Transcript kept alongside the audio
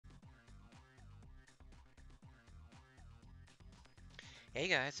Hey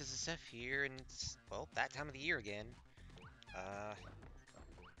guys, SSF here, and it's, well, that time of the year again. Uh,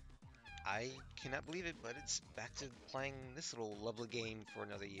 I cannot believe it, but it's back to playing this little lovely game for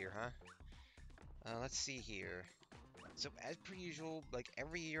another year, huh? Let's see here. So, as per usual, like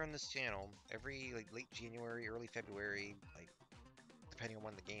every year on this channel, every like late January, early February, like depending on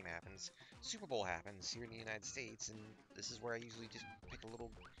when the game happens, Super Bowl happens here in the United States, and this is where I usually just pick a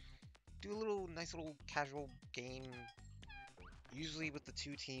little, do a little nice little casual game, usually with the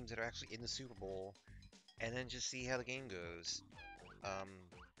two teams that are actually in the Super Bowl, and then just see how the game goes. Um,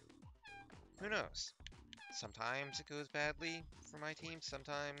 who knows? Sometimes it goes badly for my team,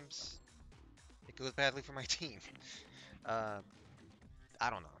 sometimes it goes badly for my team. Uh, I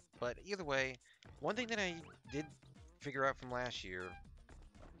don't know. But either way, one thing that I did figure out from last year,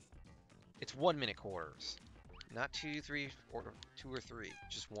 it's 1 minute quarters. Not two, three, or two or three,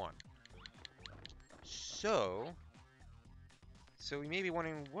 just one. So, so you may be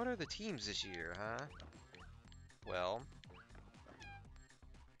wondering, what are the teams this year, huh? Well,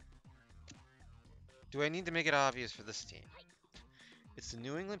 do I need to make it obvious for this team? It's the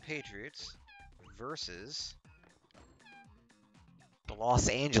New England Patriots versus the Los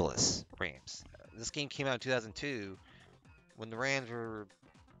Angeles Rams. This game came out in 2002 when the Rams were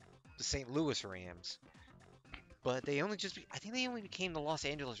the St. Louis Rams, but I think they only became the Los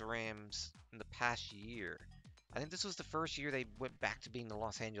Angeles Rams in the past year. I think this was the first year they went back to being the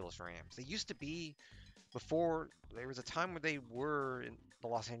Los Angeles Rams. They used to be before there was a time where they were in the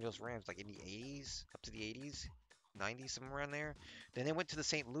Los Angeles Rams, like in the 80s, up to the 80s, 90s, somewhere around there. Then they went to the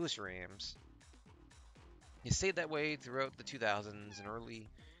St. Louis Rams. It stayed that way throughout the 2000s and early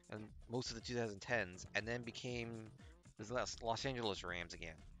and most of the 2010s, and then became the Los Angeles Rams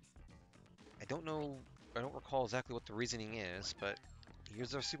again. I don't know, I don't recall exactly what the reasoning is, but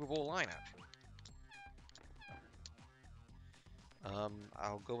here's our Super Bowl lineup.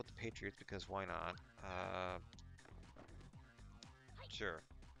 I'll go with the Patriots because why not? Sure.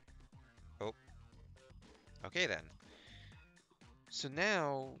 Oh, okay then. So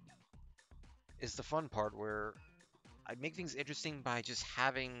now is the fun part where I make things interesting by just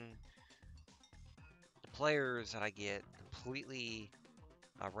having the players that I get completely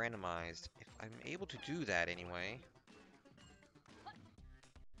randomized. If I'm able to do that anyway,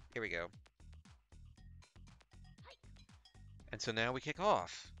 here we go. And so now we kick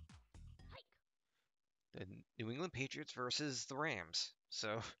off. The New England Patriots versus the Rams.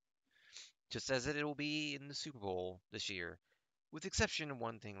 So, just as it will be in the Super Bowl this year, with the exception of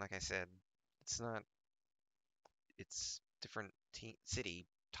one thing, like I said, it's not, it's different city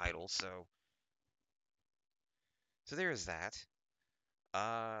titles, so there is that.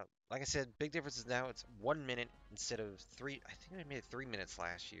 Like I said, big difference is now it's 1 minute instead of three. I think I made it 3 minutes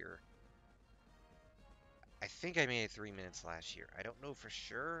last year. I think I made it 3 minutes last year. I don't know for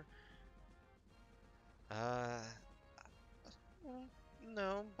sure. Uh, well,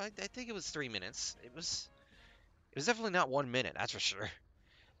 no, I think it was 3 minutes. It was definitely not 1 minute, that's for sure.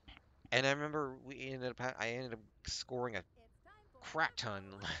 And I remember I ended up scoring a crap ton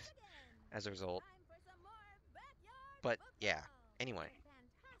as a result. But yeah, anyway.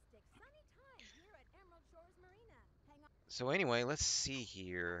 So anyway, let's see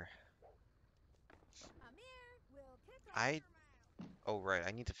here. I Oh right,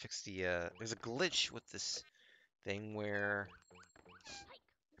 I need to fix there's a glitch with this thing where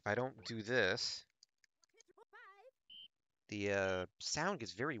if I don't do this, the sound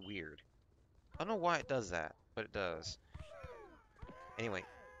gets very weird. I don't know why it does that, but it does. Anyway,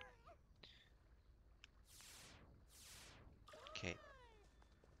 okay.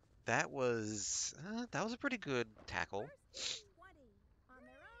 That was a pretty good tackle.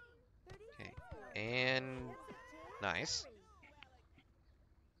 Okay. And nice.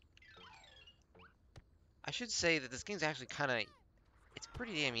 I should say that this game's actually it's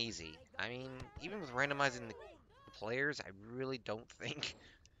pretty damn easy. I mean, even with randomizing the players, I really don't think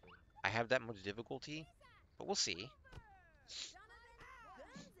I have that much difficulty, but we'll see.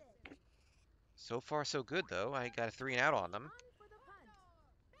 So far, so good, though. I got a 3 and out on them.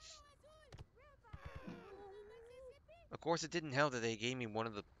 Of course, it didn't help that they gave me one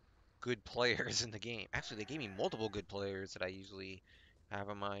of the good players in the game. Actually, they gave me multiple good players that I usually have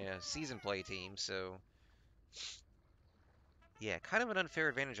on my season play team, so yeah, kind of an unfair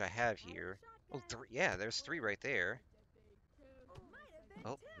advantage I have here. Oh, three, yeah, there's three right there.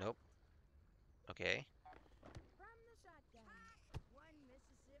 Oh, nope. Okay.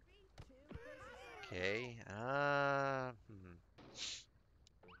 Okay.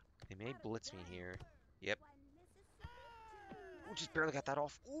 They may blitz me here. Yep. Ooh, just barely got that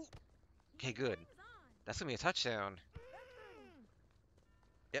off. Ooh. Okay, good. That's gonna be a touchdown.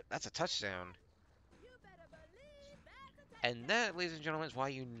 Yep, that's a touchdown. And that, ladies and gentlemen, is why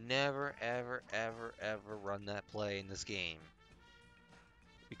you never, ever, ever, ever run that play in this game.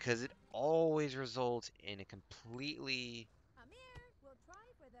 Because it always results in a completely,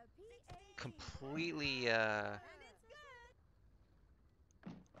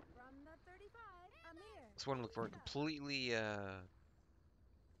 that's what I'm looking for, a completely,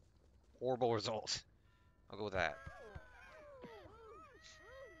 horrible result. I'll go with that.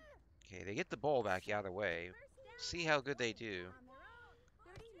 Okay, they get the ball back the other way. See how good they do.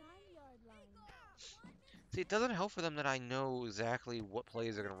 See, it doesn't help for them that I know exactly what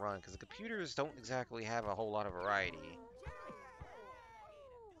plays they're going to run, because the computers don't exactly have a whole lot of variety.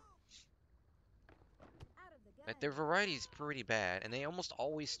 Like, their variety is pretty bad, and they almost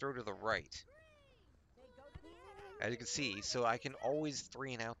always throw to the right. As you can see, so I can always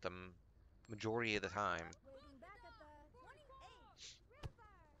 3-and-out them majority of the time.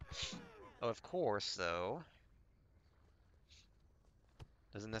 Of course, though,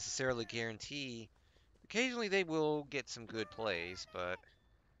 doesn't necessarily guarantee. Occasionally they will get some good plays, but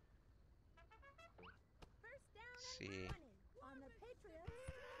let's see.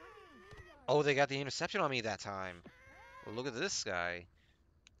 Oh, they got the interception on me that time. Well, look at this guy.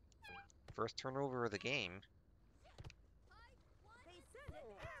 First turnover of the game.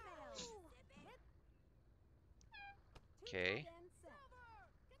 Okay.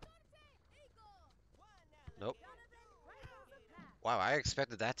 Nope. Wow, I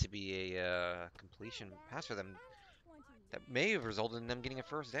expected that to be a completion pass for them. That may have resulted in them getting a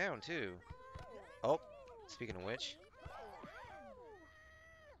first down, too. Oh, speaking of which.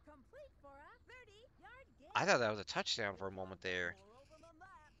 I thought that was a touchdown for a moment there.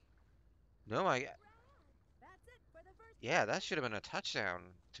 No, yeah, that should have been a touchdown,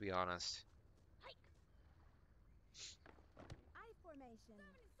 to be honest.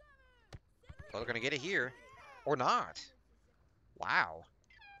 Oh, they're going to get it here. Or not. Wow.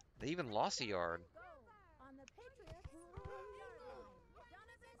 They even lost a yard.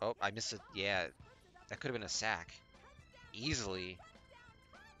 Oh, I missed it. Yeah, that could have been a sack. Easily.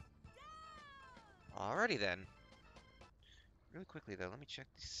 Alrighty then. Really quickly though, let me check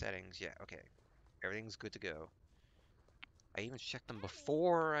the settings. Yeah, okay. Everything's good to go. I even checked them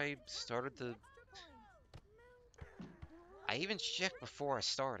before I started the... I even checked before I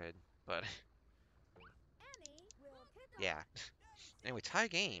started, but... yeah. Anyway, tie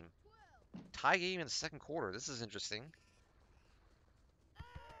game. Tie game in the second quarter. This is interesting.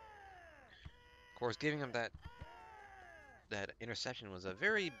 Of course, giving them that interception was a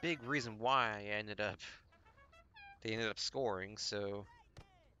very big reason why they ended up scoring, so...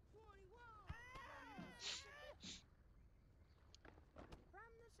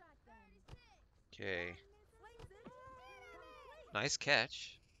 Okay. Nice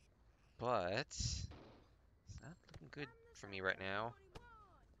catch, but it's not looking good for me right now.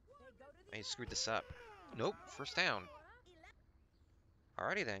 I screwed this up. Nope, first down.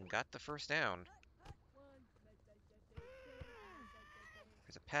 Alrighty then, got the first down.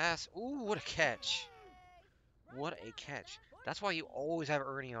 There's a pass. Ooh, what a catch. What a catch. That's why you always have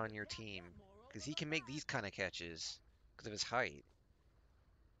Ernie on your team, because he can make these kind of catches because of his height.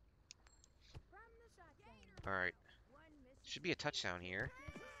 Alright. Should be a touchdown here.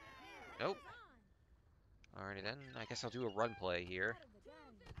 Nope. Alrighty then, I guess I'll do a run play here.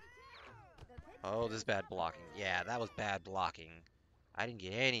 Oh, this is bad blocking. Yeah, that was bad blocking. I didn't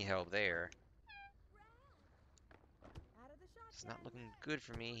get any help there. It's not looking good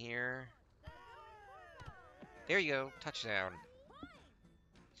for me here. There you go, touchdown.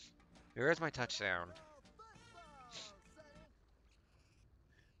 There's my touchdown.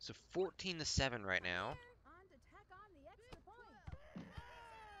 So 14-7 right now.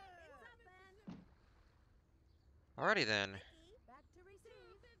 Alrighty then.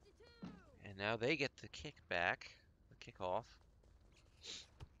 And now they get the kick back, the kickoff.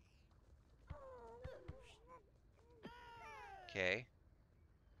 Okay.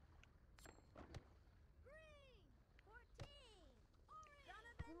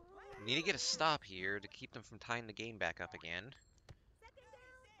 Need to get a stop here to keep them from tying the game back up again.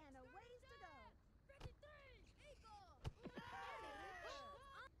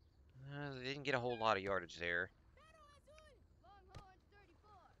 They didn't get a whole lot of yardage there.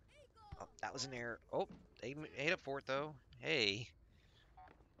 Oh, that was an error. Oh, they made up for it though. Hey.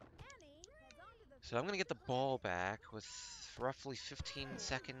 So I'm going to get the ball back with roughly 15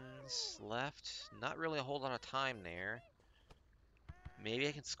 seconds left. Not really a whole lot of time there. Maybe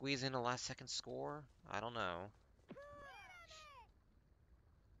I can squeeze in a last second score? I don't know.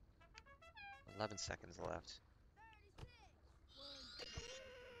 11 seconds left.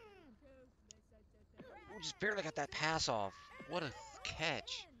 Just barely got that pass off. What a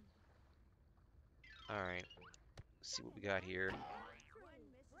catch. Alright, let's see what we got here.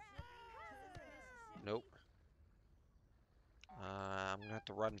 Nope. I'm gonna have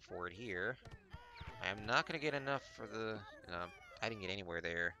to run for it here. I'm not gonna get enough for the... I didn't get anywhere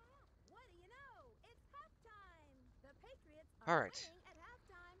there. Alright.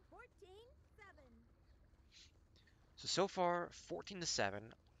 So far, 14-7.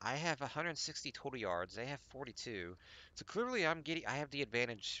 I have 160 total yards. They have 42. So clearly I have the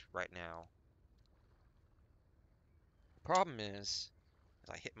advantage right now. Problem is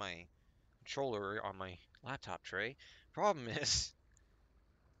I hit my controller on my laptop tray. Problem is,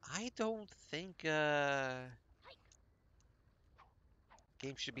 I don't think game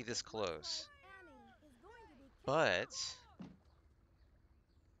should be this close. But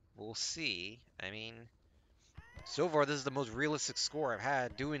we'll see. I mean, so far this is the most realistic score I've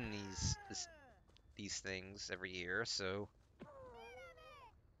had doing these things every year. So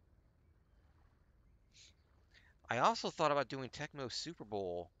I also thought about doing Tecmo Super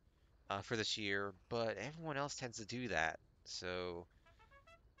Bowl for this year, but everyone else tends to do that. So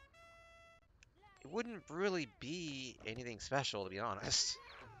it wouldn't really be anything special, to be honest.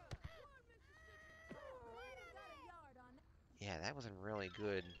 Yeah, that wasn't really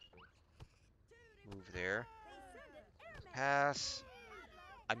good move there. Pass.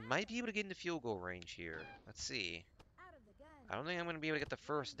 I might be able to get into field goal range here. Let's see. I don't think I'm going to be able to get the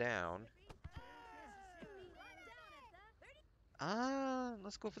first down.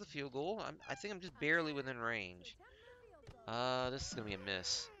 Let's go for the field goal. I think I'm just barely within range. This is going to be a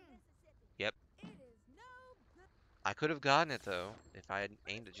miss. Yep. I could have gotten it, though, if I had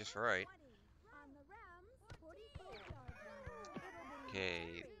aimed it just right.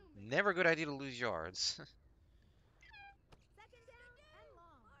 Okay. Never a good idea to lose yards.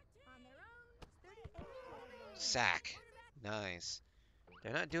 Sack. Nice.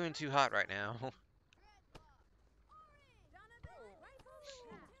 They're not doing too hot right now.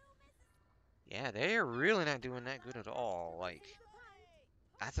 Yeah, they're really not doing that good at all. Like,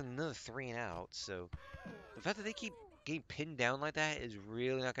 that's another 3 and out. So, the fact that they keep getting pinned down like that is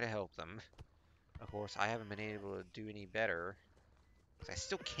really not going to help them. Of course, I haven't been able to do any better. I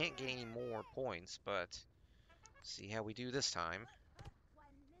still can't get any more points, but see how we do this time.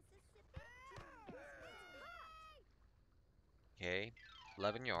 Okay,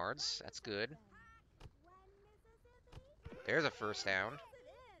 11 yards. That's good. There's a first down.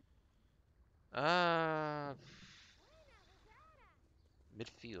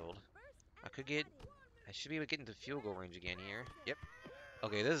 Midfield. I should be able to get into field goal range again here. Yep.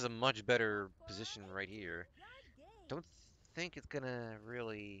 Okay, this is a much better position right here. Don't think it's gonna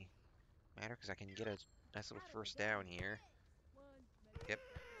really matter because I can get a nice little first down here. Yep.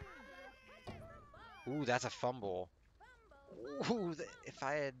 Ooh, that's a fumble. Ooh, if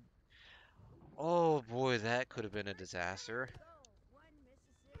I had... Oh boy, that could have been a disaster.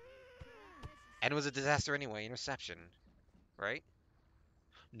 And it was a disaster anyway, interception, right?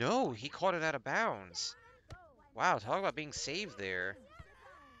 No, he caught it out of bounds. Wow, talk about being saved there.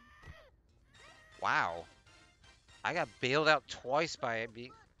 Wow. I got bailed out twice by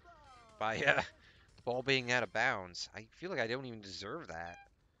the ball being out of bounds. I feel like I don't even deserve that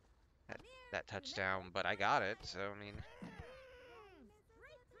touchdown, but I got it. So I mean,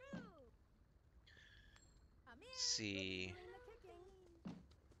 let's see.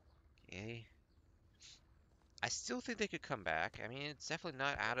 Okay. I still think they could come back. I mean, it's definitely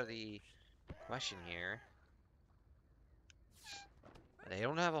not out of the question here. They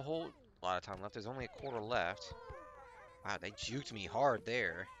don't have a whole lot of time left. There's only a quarter left. Wow, they juked me hard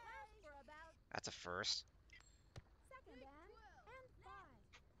there. That's a first.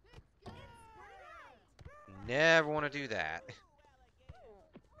 Never want to do that.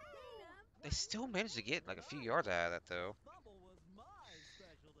 They still managed to get like a few yards out of that, though.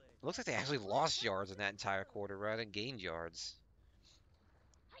 It looks like they actually lost yards in that entire quarter rather than gained yards.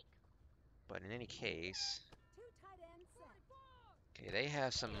 But in any case... Okay, they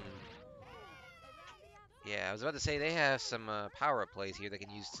have some... Yeah, I was about to say they have some power-up plays here they can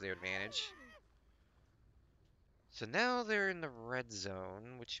use to their advantage. So now they're in the red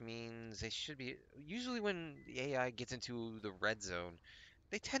zone, which means they should be... Usually when the AI gets into the red zone,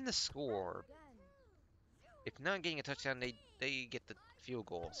 they tend to score. If not getting a touchdown, they get the field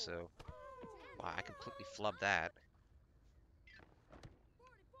goal, so... Wow, I completely flubbed that.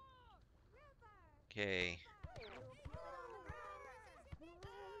 Okay.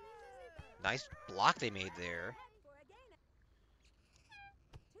 Nice block they made there.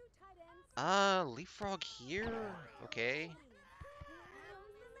 Leapfrog here? Okay.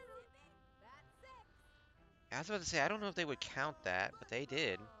 I was about to say, I don't know if they would count that, but they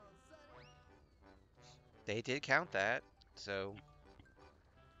did. They did count that. So,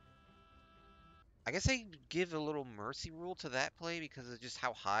 I guess they give a little mercy rule to that play because of just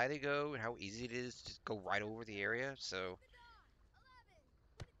how high they go and how easy it is to just go right over the area. So,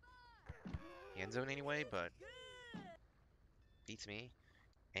 the end zone anyway, but beats me.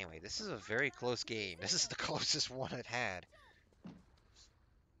 Anyway, this is a very close game. This is the closest one it had.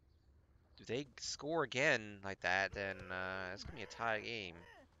 If they score again like that, then it's gonna be a tie game.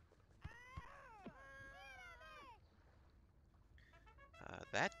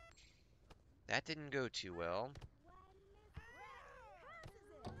 That didn't go too well.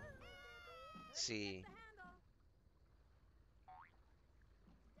 Let's see.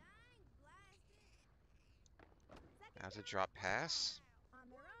 That was a drop pass.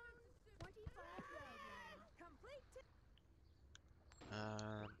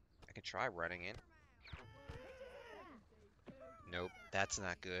 I can try running it. Nope, that's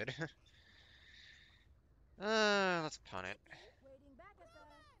not good. Let's punt it.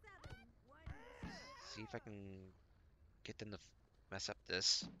 See if I can get them to mess up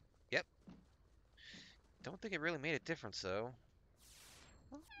this. Yep. Don't think it really made a difference though.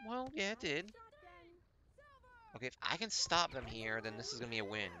 Well, yeah, it did. Okay, if I can stop them here, then this is gonna be a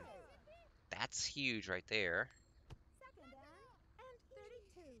win. That's huge right there.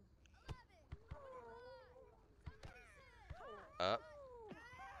 Up.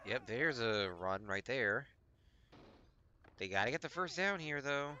 Yep, there's a run right there. They gotta get the first down here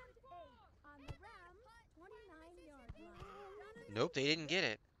though. Nope, they didn't get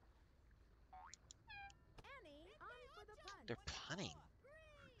it. They're punting.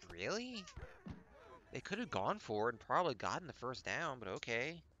 Really? They could have gone for it and probably gotten the first down, but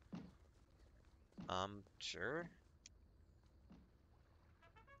okay. Sure.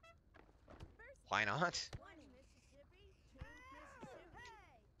 Why not?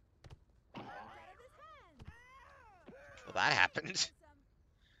 Well, that happened.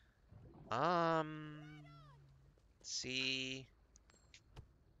 Let's see.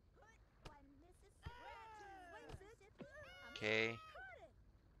 Okay.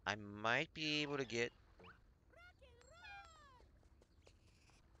 I might be able to get...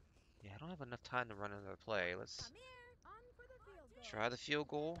 Yeah, I don't have enough time to run another play. Let's try the field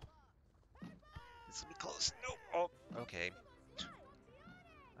goal. This will be close. Nope. Oh, okay.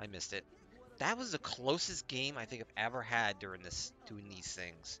 I missed it. That was the closest game I think I've ever had during doing these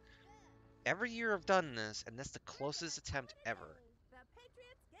things. Every year I've done this, and that's the closest attempt ever.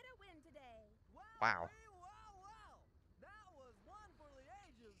 Wow.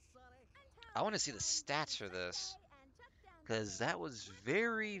 I want to see the stats for this, because that was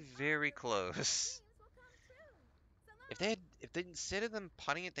very, very close. If they instead of them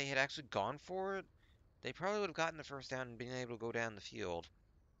punting it, they had actually gone for it, they probably would have gotten the first down and been able to go down the field.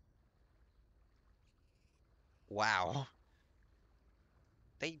 Wow.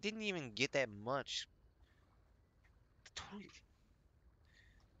 They didn't even get that much.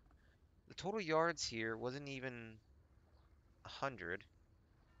 The total yards here wasn't even 100.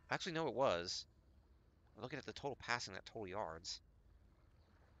 Actually, no, it was. I'm looking at the total passing, not total yards.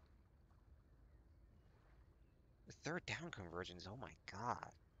 The third down conversions, oh my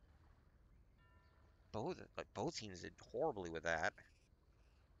god. Both teams did horribly with that.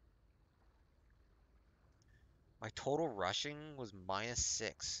 My total rushing was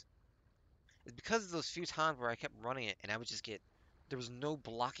 -6. It's because of those few times where I kept running it and I would just get... There was no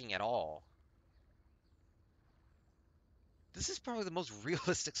blocking at all. This is probably the most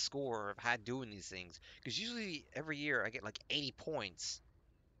realistic score I've had doing these things. Because usually every year I get like 80 points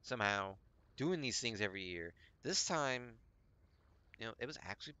somehow doing these things every year. This time, it was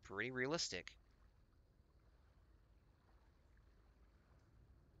actually pretty realistic.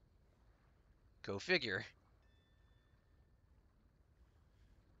 Go figure.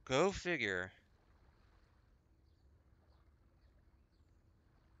 Go figure.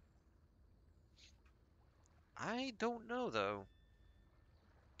 I don't know though.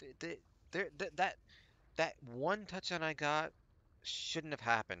 Th- that one touchdown I got shouldn't have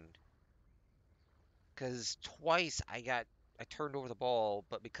happened because twice I turned over the ball,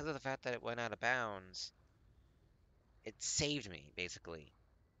 but because of the fact that it went out of bounds, it saved me basically.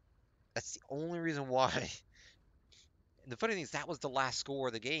 That's the only reason why. And the funny thing is that was the last score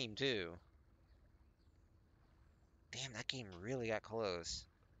of the game too. Damn, that game really got close.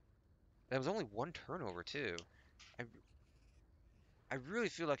 There was only one turnover too. I I really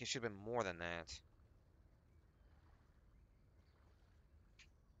feel like it should have been more than that.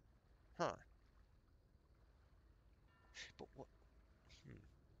 Huh. But what? Hmm.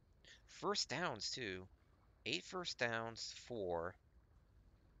 First downs too. 8 first downs, 4.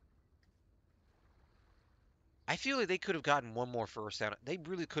 I feel like they could have gotten one more first down. They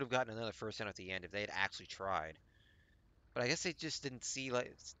really could have gotten another first down at the end if they had actually tried. But I guess they just didn't see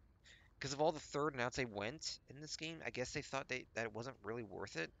like because of all the third and outs they went in this game. I guess they thought that it wasn't really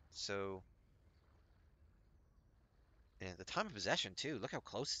worth it. So, and the time of possession too. Look how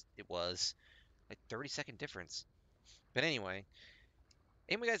close it was, like 30-second difference. But anyway,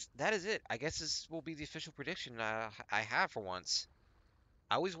 guys, that is it. I guess this will be the official prediction I have for once.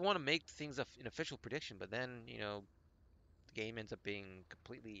 I always want to make things an official prediction, but then the game ends up being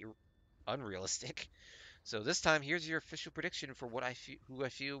completely unrealistic. So this time, here's your official prediction for who I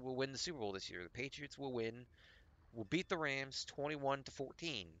feel will win the Super Bowl this year. The Patriots will win, will beat the Rams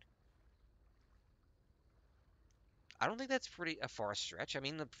 21-14. I don't think that's pretty a far stretch. I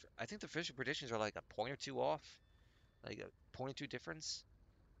mean, I think the official predictions are like a point or two off, like a point or two difference.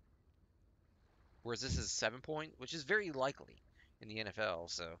 Whereas this is 7 point, which is very likely in the NFL.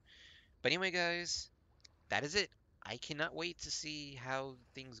 So, but anyway, guys, that is it. I cannot wait to see how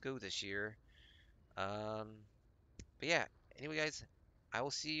things go this year. Um, but yeah, anyway, guys, I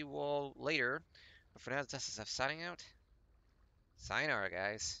will see you all later. But for now, it's SSF signing out. Sayonara,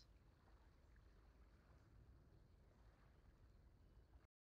 guys.